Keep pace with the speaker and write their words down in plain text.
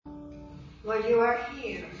Lord, you are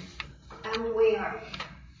here, and we are here.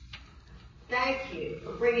 Thank you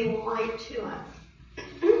for bringing light to us.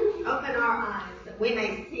 Open our eyes that we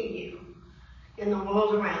may see you in the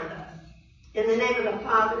world around us. In the name of the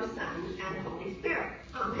Father, Son, and Holy Spirit.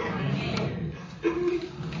 Amen.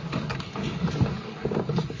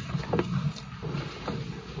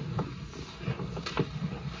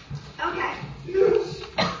 Okay.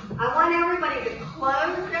 I want everybody to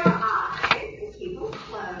close their eyes and keep them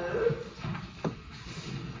closed.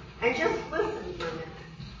 And just listen for a minute.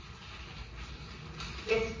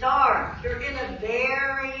 It's dark. You're in a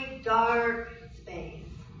very dark space.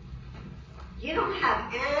 You don't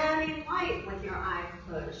have any light with your eyes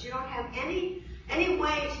closed. You don't have any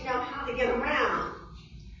way to know how to get around.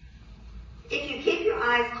 If you keep your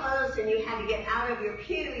eyes closed and you had to get out of your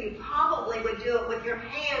pew, you probably would do it with your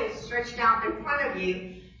hands stretched out in front of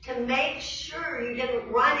you to make sure you didn't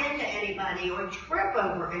run into anybody or trip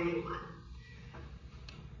over anyone.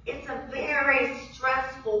 It's a very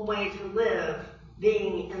stressful way to live,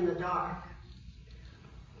 being in the dark.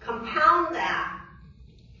 Compound that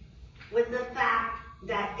with the fact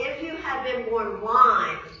that if you had been born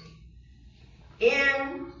blind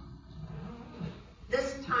in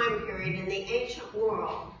this time period in the ancient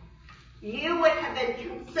world, you would have been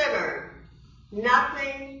considered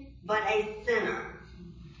nothing but a sinner.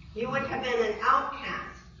 You would have been an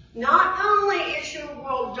outcast. Not only is your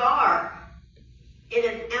world dark, it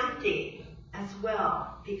is empty as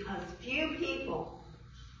well, because few people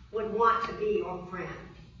would want to be your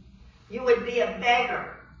friend. You would be a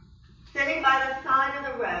beggar, sitting by the side of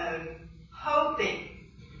the road, hoping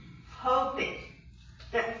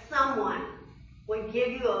that someone would give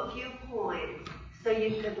you a few coins so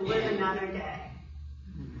you could live another day.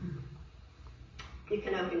 You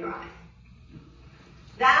can open your eyes.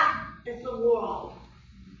 That is the world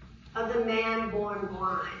of the man born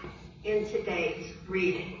blind in today's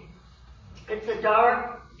reading. It's a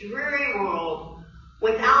dark, dreary world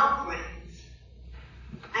without friends.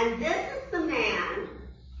 And this is the man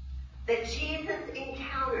that Jesus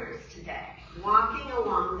encounters today, walking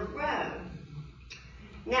along the road.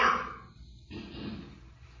 Now,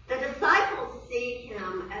 the disciples see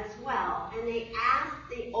him as well, and they ask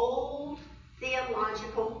the old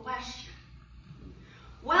theological question.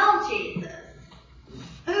 Well, Jesus,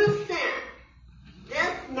 who sinned,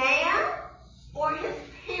 this man or his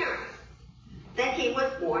parents, that he was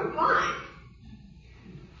born blind?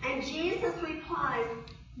 And Jesus replies,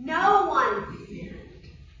 no one sinned.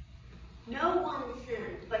 No one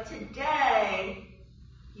sinned. But today,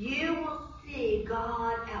 you will see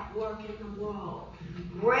God at work in the world.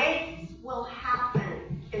 Grace will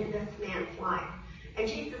happen in this man's life. And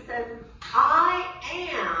Jesus says, I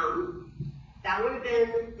am, that would have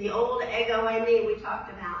been the old ego eimi we talked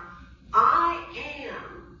about. I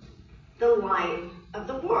am the light of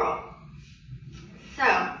the world.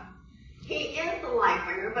 So, he is the light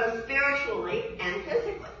bringer, both spiritually and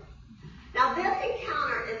physically. Now, this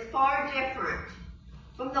encounter is far different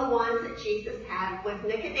from the ones that Jesus had with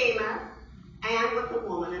Nicodemus and with the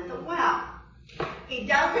woman at the well. He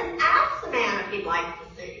doesn't ask the man if he'd like to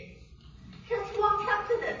see. He just walks up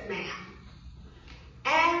to this man.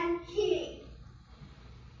 And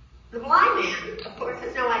the blind man, of course,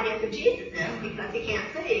 has no idea who Jesus is because he can't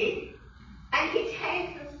see. And he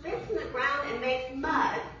takes and spits in the ground and makes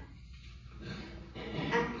mud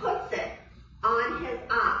and puts it on his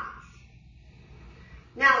eyes.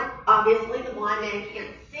 Now, obviously, the blind man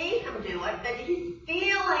can't see him do it, but he's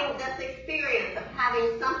feeling this experience of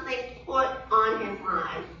having something put on his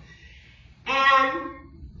eyes. And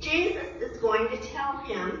Jesus is going to tell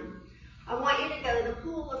him, I want you to go to the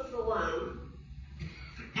pool of Siloam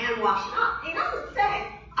and wash it off. He doesn't say,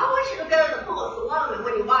 I want you to go to the pool of Siloam, and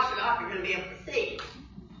when you wash it off, you're going to be able to see.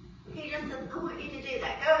 He just says, I want you to do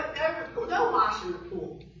that. Go to the pool. Go wash in the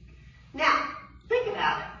pool. Now, think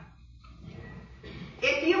about it.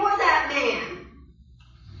 If you were that man,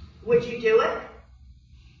 would you do it?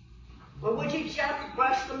 Or would you just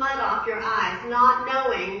brush the mud off your eyes, not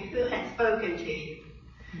knowing who had spoken to you?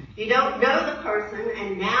 You don't know the person,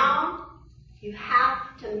 and now you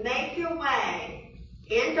have to make your way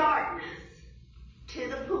in darkness to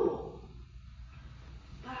the pool.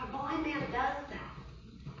 But our blind man does that.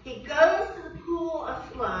 He goes to the pool of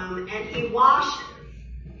Siloam and he washes.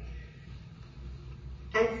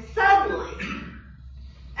 And suddenly,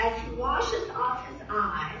 as he washes off his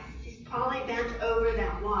eyes, he's probably bent over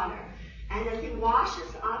that water, and as he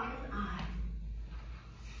washes off his eyes,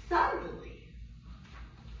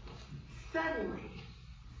 suddenly,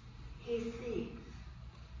 he sees.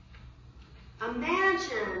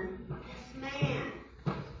 Imagine this man,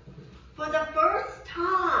 for the first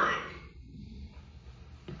time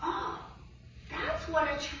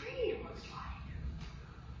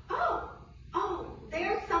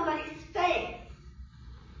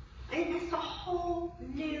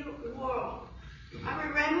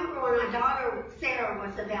daughter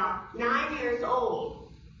was about 9 years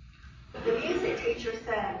old, the music teacher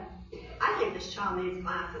said, I think this child needs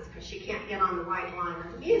glasses because she can't get on the right line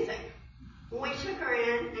of the music. And we took her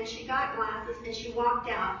in, and she got glasses, and she walked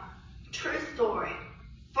out. True story.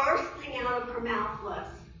 First thing out of her mouth was,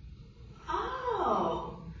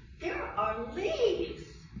 oh, there are leaves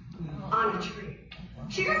on a tree.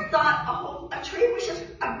 She just thought a tree was just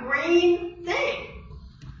a green thing.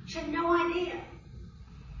 She had no idea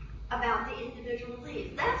about the individual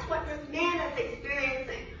leaves. That's what this man is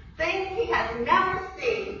experiencing. Things he has never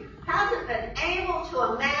seen, hasn't been able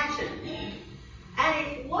to imagine. And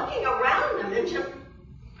he's looking around him and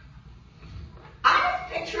I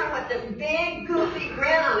just picture him with this big, goofy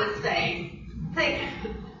grin on his face, thinking,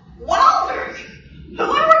 Walters,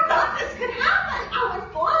 whoever thought this could happen? I was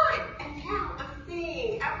blind, and now I'm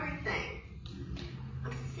seeing everything.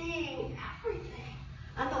 I'm seeing everything.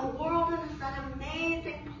 And the world is an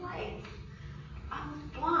amazing place. I was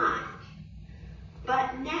blind,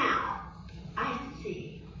 but now I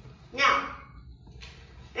see. Now,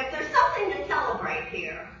 if there's something to celebrate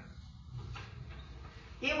here,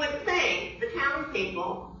 you would think the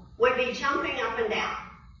townspeople would be jumping up and down.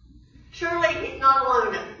 Surely he's not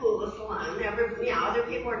alone at the pool of Siloam. Other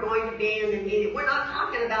people are going to be in the meeting. We're not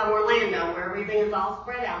talking about Orlando where everything is all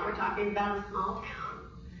spread out. We're talking about a small town.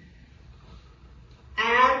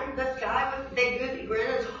 And this guy with the big goofy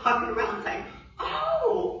grin is walking around saying,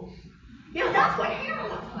 oh, that's what hair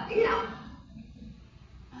looks like,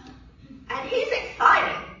 And he's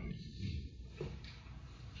excited.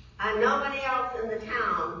 And nobody else in the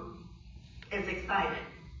town is excited.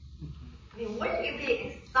 I mean, wouldn't you be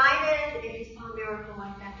excited if you saw a miracle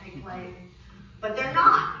like that take place? But they're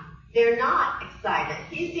not. They're not excited.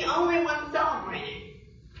 He's the only one celebrating.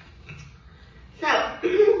 So,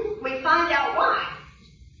 we find out why.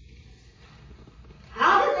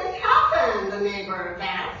 How did this happen? The neighbor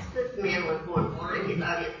asked. This man was born blind. He's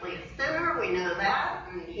obviously a sinner. We know that.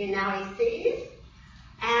 And now he sees.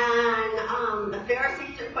 And the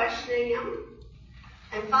Pharisees are questioning him.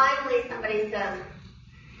 And finally somebody says,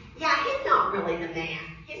 yeah, he's not really the man.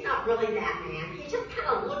 He's not really that man. He just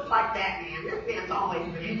kind of looks like that man. This man's always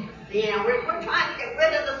been able to see. We're trying to get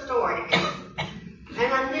rid of the story.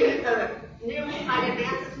 And the newly sighted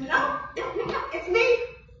man says, no, it's me.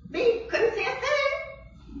 Me, couldn't see a thing.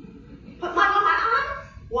 Put mud on my eyes,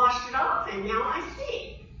 washed it off, and now I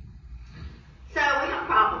see. So we have a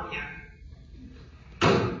problem here.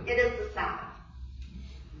 It is the Sabbath.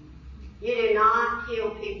 You do not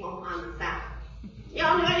heal people on the Sabbath. You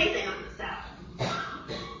don't do anything on the Sabbath.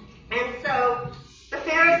 And so the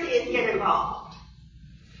Pharisees get involved.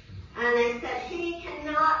 And they said, he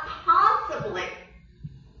cannot possibly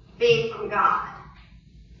be from God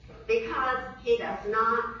because he does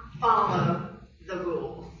not follow the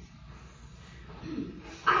rules.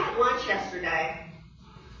 I had lunch yesterday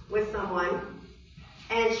with someone,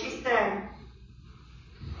 and she said,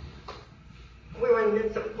 we were in the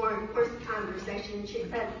midst of a first conversation, and she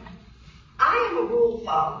said, I am a rule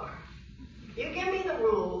follower. You give me the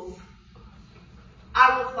rules,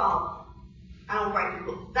 I will follow. I will break the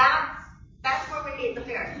rules. That's where we need the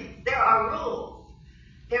Pharisees. There are rules.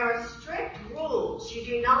 There are strict rules. You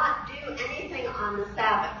do not do anything on the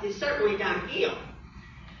Sabbath. You certainly don't heal.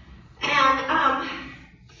 And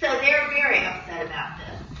so they're very upset about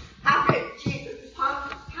this. How could Jesus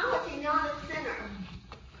possibly? How is he not a sinner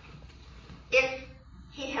if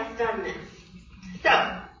he has done this?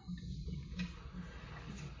 So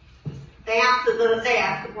they asked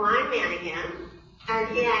the blind man again, and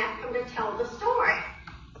he asked him to tell the story.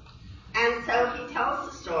 And so he tells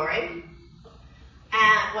the story,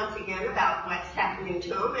 and once again about what's happening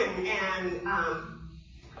to him, and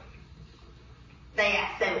they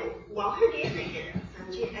said, well, who do you think it is?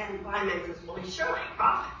 And the blind man says, well, he's surely a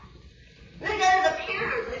prophet. And they go to the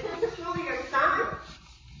parents. They say, is this really your son?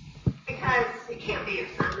 Because it can't be your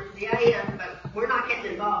son. It's the idea, but we're not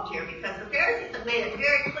getting involved here because the Pharisees have made it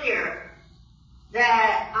very clear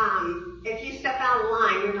that if you step out of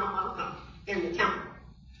line, you're not welcome in the temple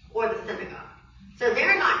or the synagogue. So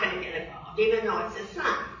they're not going to get involved, even though it's his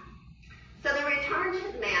son. So they return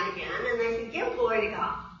to the man again, and they say, give glory to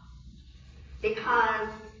God. Because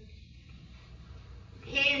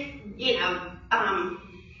he's, we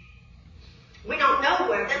don't know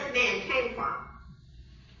where this man came from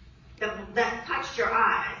that touched your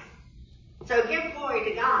eyes. So give glory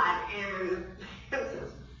to God. And it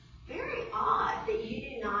was very odd that you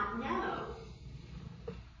do not know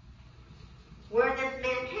where this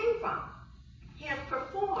man came from. He has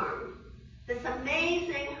performed this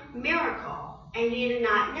amazing miracle, and you do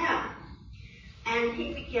not know. And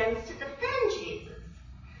he begins to defend Jesus.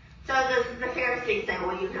 So the Pharisees Pharisees saying,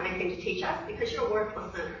 well, you don't have anything to teach us because you're a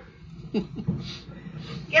worthless sinner.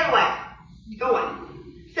 Get away. Go away.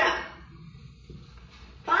 So,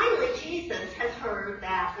 finally, Jesus has heard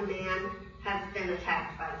that a man has been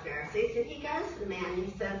attacked by the Pharisees, and he goes to the man and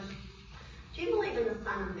he says, do you believe in the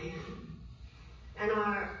Son of Man? And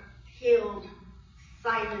our healed,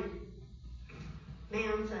 sighted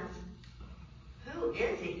man says, who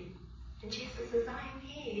is he? And Jesus says, I am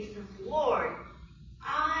he. He says, Lord,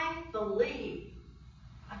 I believe.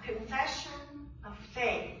 A confession of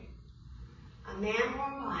faith. A man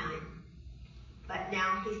born blind, but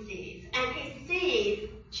now he sees. And he sees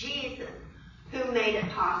Jesus, who made it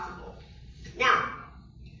possible. Now,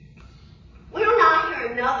 we do not hear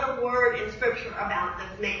another word in Scripture about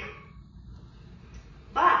this man.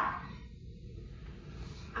 But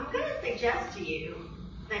I'm going to suggest to you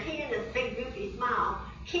that he, in his big goofy smile,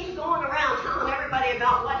 keeps going around telling everybody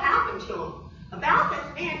about what happened to him. About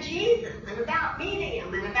this man Jesus, and about meeting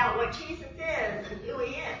him, and about what Jesus is, and who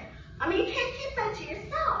he is. I mean, you can't keep that to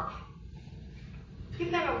yourself.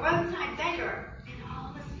 You've been a roadside beggar, and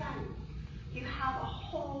all of a sudden, you have a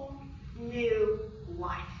whole new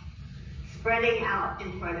life spreading out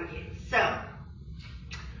in front of you. So,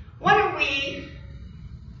 what are we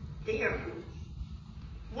to hear from this?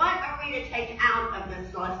 What are we to take out of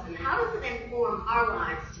this lesson? How does it inform our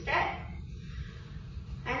lives today?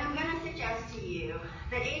 And I'm going to suggest to you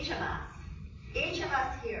that each of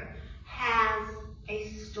us here has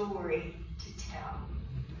a story to tell.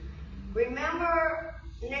 Remember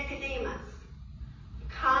Nicodemus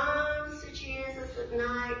comes to Jesus at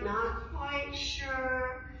night, not quite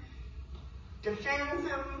sure, defends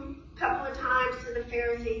him a couple of times to the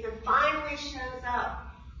Pharisees, and finally shows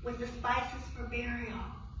up with the spices for burial.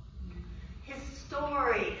 His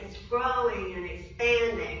story is growing and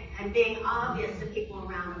expanding and being obvious to people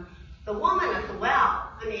around him. The woman at the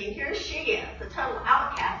well, I mean, here she is, a total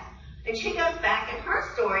outcast, and she goes back, and her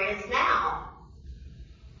story is now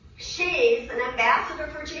she's an ambassador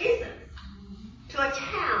for Jesus to a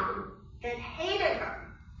town that hated her.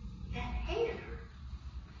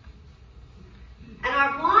 And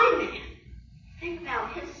our blind man, think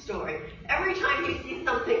about his story. Every time he sees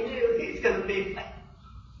something new, he's going to be like,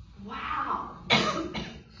 wow,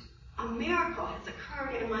 a miracle has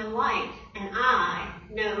occurred in my life, and I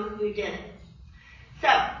know who did it. So,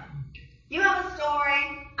 you have a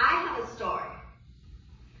story, I have a story.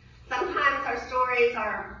 Sometimes our stories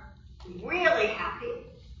are really happy.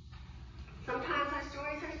 Sometimes our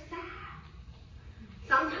stories are sad.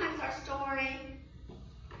 Sometimes our story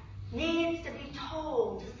needs to be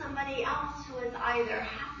told to somebody else who is either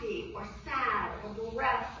happy or sad or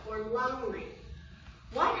bereft or lonely.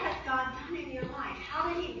 What has God done in your life?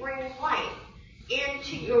 How did he bring light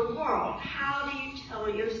into your world? How do you tell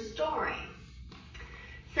your story?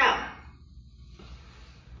 So,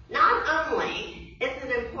 not only is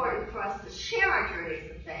it important for us to share our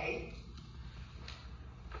journeys of faith,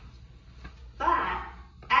 but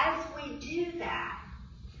as we do that,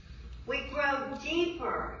 we grow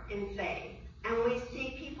deeper in faith, and we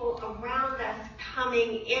see people around us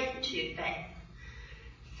coming into faith.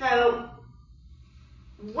 So,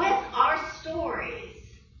 with our stories,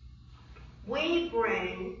 we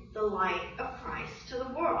bring the light of Christ to the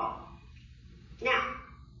world. Now,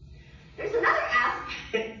 there's another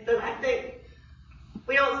aspect that I think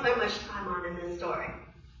we don't spend much time on in this story.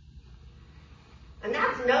 And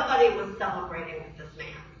that's nobody was celebrating with this man.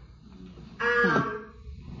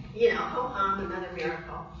 Ho-hum, another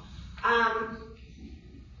miracle.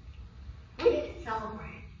 We need to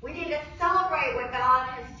celebrate. We need to celebrate what God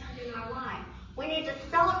has done in our life. We need to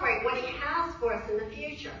celebrate what he has for us in the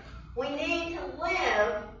future. We need to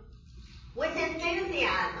live with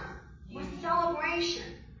enthusiasm, with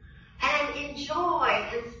celebration, and enjoy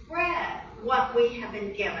and spread what we have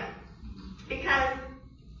been given. Because,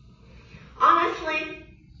 honestly,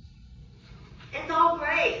 it's all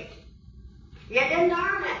great. You didn't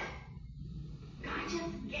earn it. God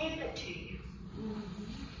just gave it to you.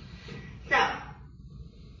 So,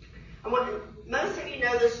 most of you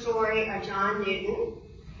know the story of John Newton.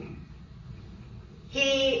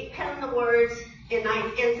 He penned the words in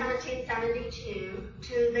 1772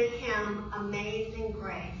 to the hymn Amazing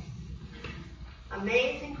Grace.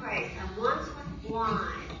 Amazing Grace. I once was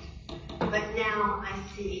blind, but now I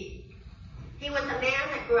see. He was a man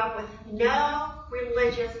that grew up with no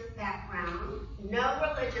religious background, no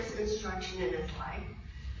religious instruction in his life.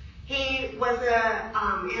 He was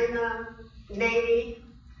in the Navy.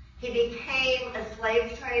 He became a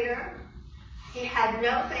slave trader. He had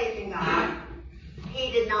no faith in God.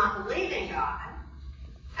 He did not believe in God.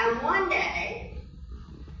 And one day,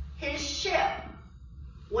 his ship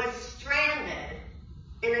was stranded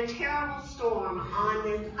terrible storm on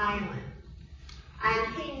this island.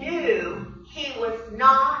 And he knew he was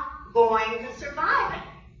not going to survive it.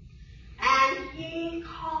 And he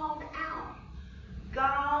called out,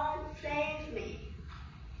 God save me.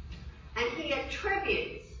 And he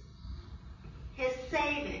attributes his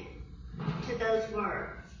saving to those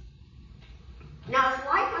words. Now his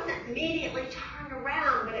life wasn't immediately turned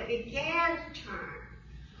around, but it began to turn.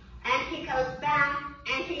 And he goes back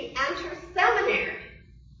and he enters seminary.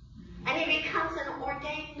 And he becomes an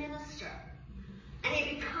ordained minister. And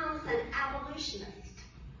he becomes an abolitionist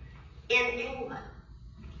in England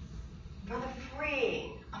for the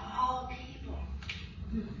freeing of all people.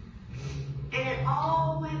 And it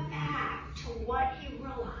all went back to what he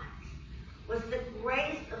realized was the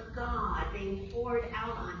grace of God being poured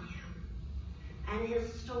out on him. And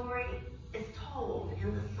his story is told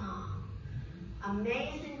in the song,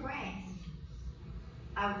 Amazing Grace.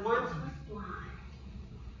 I once was blind,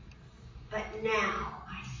 but now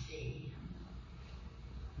I see.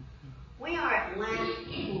 We are at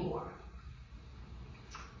Lent 4.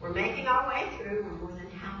 We're making our way through. We're more than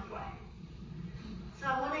halfway. So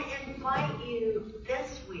I want to invite you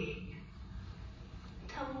this week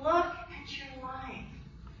to look at your life.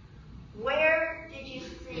 Where did you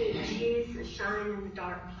see Jesus shine in the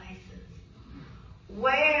dark places?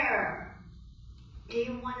 Where do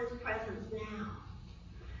you want his presence now?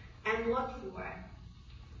 And look for it.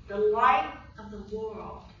 The light of the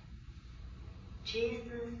world. Jesus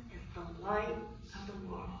is the light of the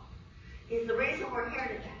world. He's the reason we're here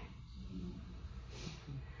today.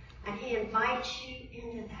 And he invites you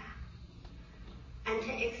into that. And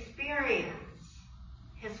to experience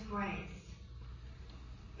his grace.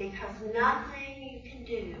 Because nothing you can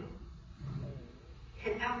do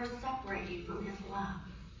can ever separate you from his love.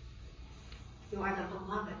 You are the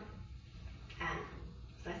beloved. And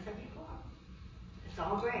as I said before, it's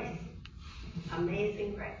all grace.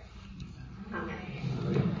 Amazing grace. Amen.